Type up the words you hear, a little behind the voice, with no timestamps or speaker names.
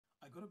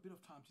got a bit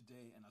of time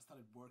today and I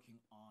started working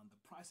on the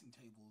pricing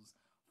tables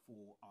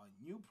for our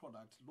new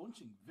product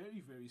launching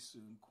very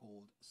soon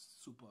called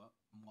Super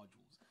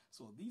Modules.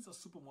 So these are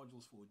super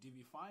modules for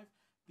Divi 5.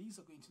 These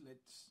are going to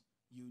let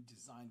you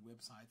design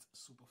websites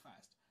super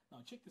fast. Now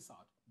check this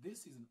out.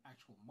 This is an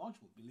actual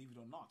module, believe it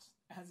or not.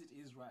 As it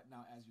is right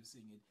now, as you're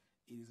seeing it,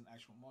 it is an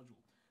actual module.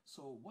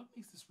 So what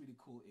makes this really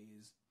cool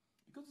is,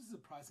 because this is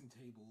a pricing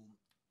table,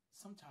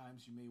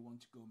 sometimes you may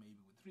want to go maybe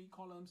with 3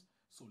 columns.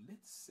 So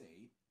let's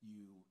say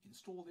you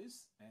install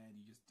this and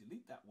you just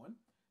delete that one.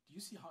 Do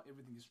you see how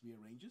everything just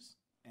rearranges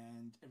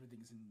and everything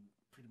is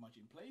pretty much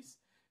in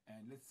place?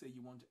 And let's say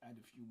you want to add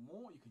a few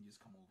more, you can just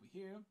come over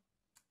here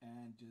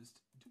and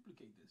just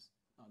duplicate this.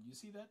 Now, do you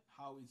see that?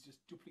 How it's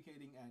just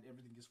duplicating and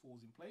everything just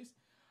falls in place.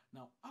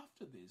 Now,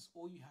 after this,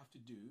 all you have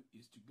to do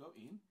is to go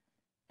in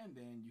and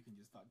then you can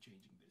just start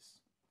changing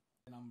this.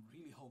 And I'm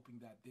really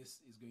hoping that this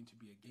is going to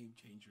be a game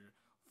changer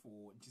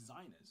for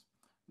designers.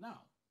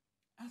 Now,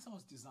 as I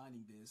was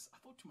designing this, I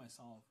thought to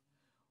myself,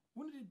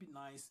 wouldn't it be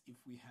nice if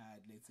we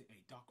had, let's say,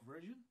 a dark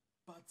version?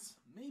 But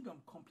maybe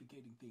I'm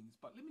complicating things,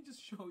 but let me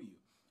just show you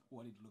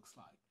what it looks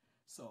like.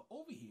 So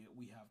over here,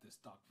 we have this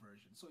dark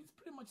version. So it's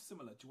pretty much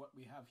similar to what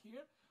we have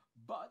here,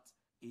 but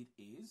it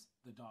is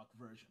the dark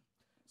version.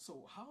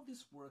 So how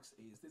this works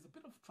is there's a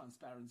bit of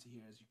transparency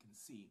here, as you can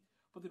see.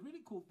 But the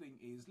really cool thing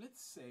is,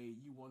 let's say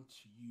you want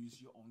to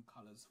use your own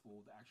colors for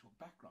the actual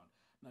background.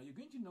 Now you're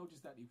going to notice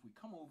that if we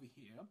come over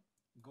here,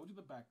 go to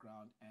the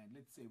background, and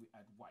let's say we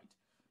add white,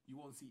 you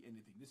won't see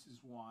anything. This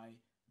is why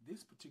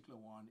this particular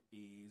one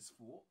is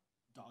for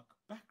dark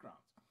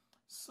backgrounds.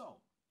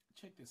 So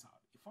check this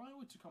out. If I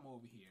were to come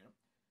over here,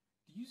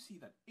 do you see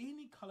that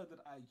any color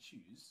that I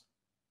choose,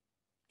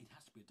 it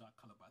has to be a dark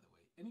color, by the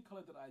way, any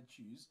color that I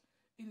choose,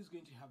 it is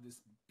going to have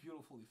this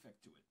beautiful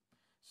effect to it.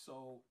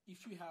 So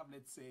if you have,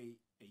 let's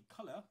say, a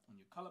color on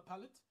your color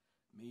palette,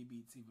 maybe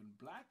it's even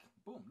black,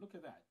 boom, look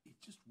at that. It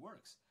just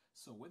works.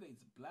 So whether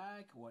it's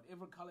black or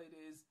whatever color it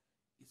is,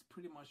 it's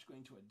pretty much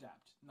going to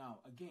adapt.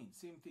 Now, again,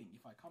 same thing.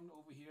 If I come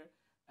over here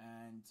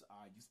and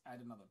I just add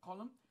another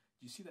column,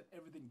 you see that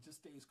everything just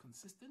stays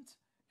consistent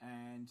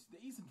and there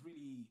isn't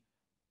really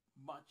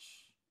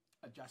much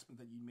adjustment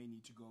that you may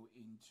need to go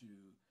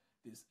into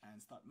this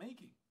and start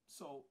making.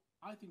 So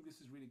I think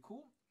this is really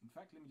cool. In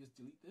fact, let me just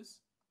delete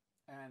this.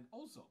 And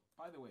also,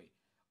 by the way,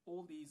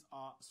 all these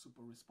are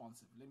super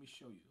responsive. Let me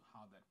show you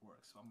how that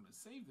works. So I'm going to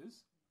save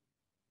this.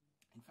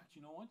 In fact,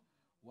 you know what?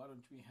 Why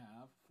don't we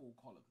have 4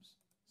 columns?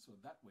 So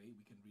that way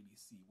we can really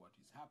see what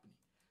is happening.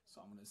 So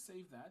I'm going to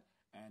save that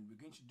and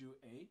we're going to do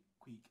a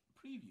quick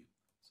preview.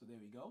 So there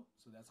we go.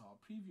 So that's our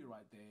preview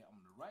right there. I'm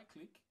going to right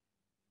click,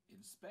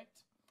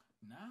 inspect.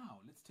 Now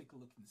let's take a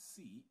look and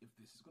see if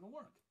this is going to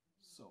work.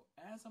 So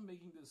as I'm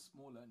making this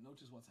smaller,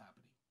 notice what's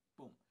happening.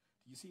 Boom.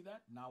 Do you see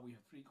that? Now we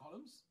have 3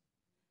 columns.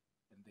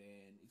 And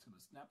then it's going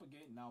to snap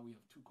again. Now we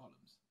have 2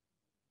 columns.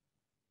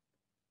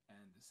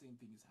 And the same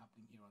thing is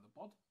happening here on the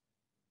bottom.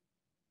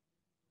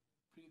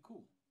 Pretty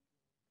cool.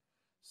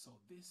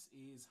 So this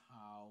is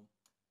how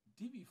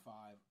Divi 5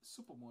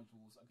 super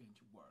modules are going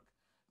to work.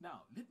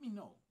 Now, let me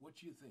know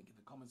what you think in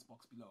the comments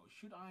box below.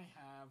 Should I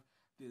have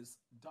this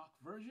dark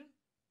version,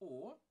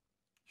 or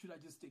should I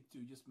just stick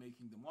to just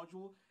making the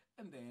module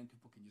and then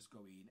people can just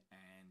go in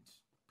and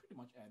pretty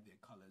much add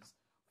their colors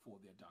for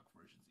their dark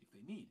versions if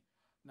they need?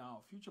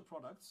 Now, future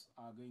products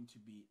are going to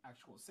be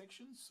actual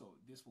sections, so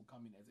this will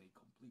come in as a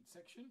complete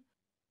section.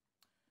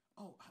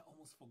 Oh, I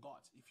almost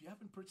forgot. If you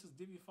haven't purchased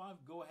Divi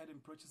 5, go ahead and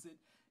purchase it.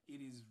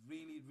 It is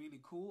really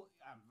cool.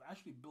 I've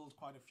actually built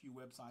quite a few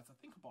websites. I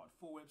think about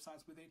 4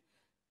 websites with it.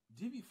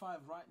 Divi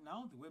 5 right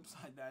now, the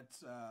website that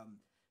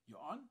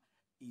you're on,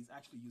 is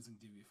actually using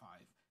Divi 5.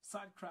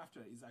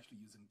 SiteKrafter is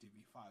actually using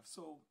Divi 5.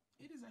 So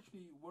it is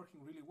actually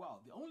working really well.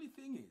 The only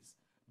thing is,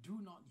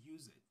 do not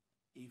use it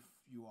if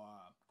you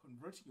are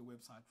converting your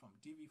website from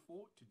Divi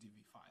 4 to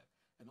Divi 5.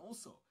 And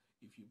also,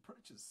 if you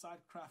purchase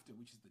SiteKrafter,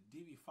 which is the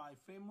Divi 5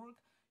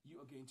 framework, you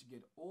are going to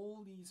get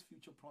all these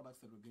future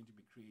products that we're going to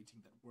be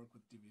creating that work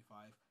with Divi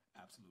 5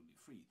 absolutely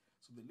free.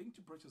 So the link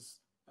to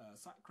purchase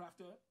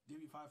SiteKrafter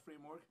Divi 5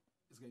 framework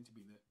is going to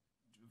be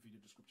in the video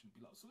description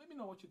below. So let me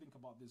know what you think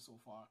about this so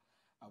far.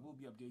 I will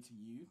be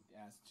updating you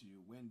as to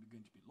when we're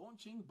going to be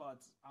launching,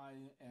 but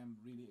I am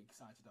really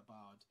excited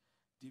about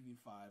Divi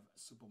 5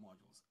 super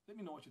modules. Let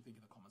me know what you think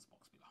in the comments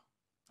box below.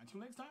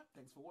 Until next time,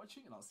 thanks for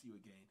watching and I'll see you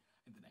again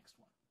in the next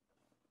one.